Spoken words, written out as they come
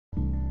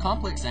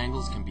Complex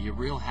angles can be a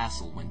real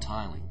hassle when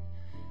tiling.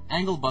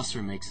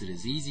 AngleBuster makes it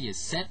as easy as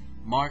set,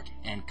 mark,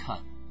 and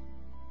cut.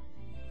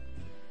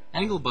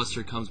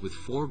 AngleBuster comes with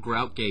 4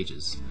 grout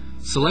gauges.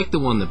 Select the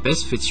one that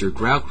best fits your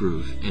grout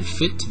groove and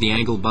fit to the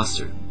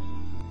AngleBuster.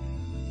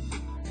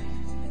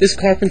 This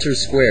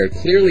carpenter's square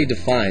clearly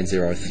defines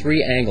there are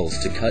 3 angles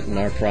to cut in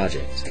our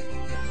project.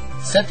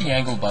 Set the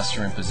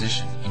AngleBuster in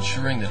position,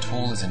 ensuring the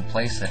tool is in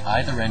place at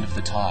either end of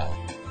the tile.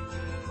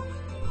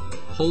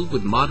 Hold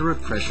with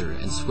moderate pressure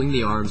and swing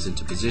the arms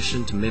into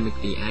position to mimic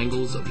the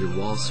angles of your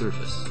wall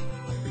surface.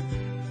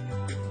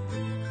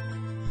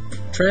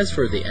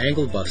 Transfer the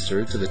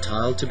AngleBuster to the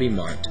tile to be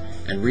marked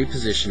and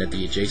reposition at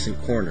the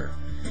adjacent corner.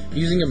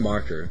 Using a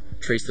marker,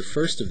 trace the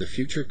first of the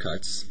future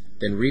cuts,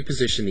 then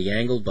reposition the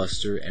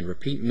AngleBuster and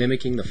repeat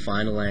mimicking the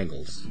final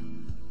angles.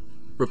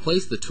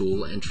 Replace the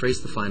tool and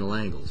trace the final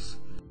angles.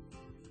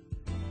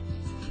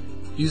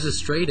 Use a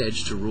straight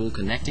edge to rule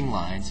connecting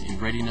lines in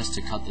readiness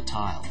to cut the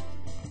tile.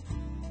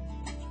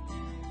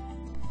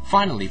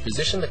 Finally,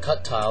 position the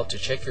cut tile to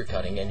check your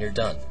cutting and you're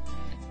done.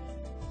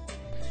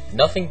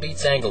 Nothing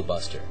beats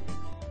AngleBuster.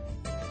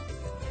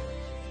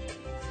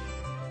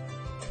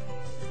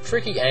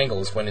 Tricky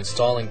angles when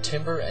installing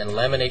timber and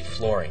laminate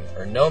flooring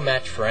are no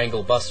match for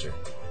AngleBuster.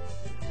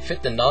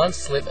 Fit the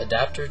non-slip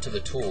adapter to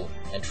the tool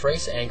and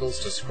trace angles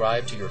to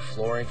scribe to your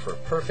flooring for a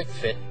perfect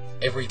fit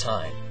every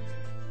time.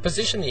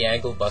 Position the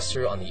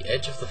AngleBuster on the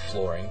edge of the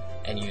flooring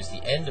and use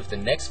the end of the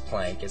next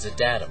plank as a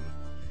datum.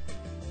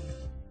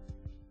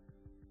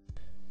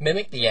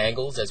 Mimic the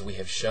angles as we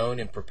have shown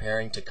in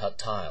preparing to cut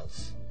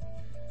tiles.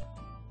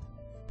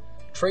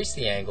 Trace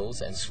the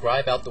angles and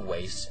scribe out the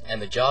waste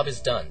and the job is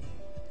done.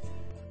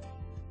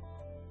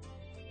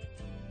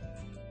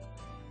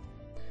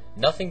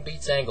 Nothing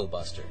beats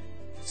AngleBuster.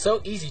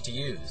 So easy to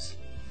use.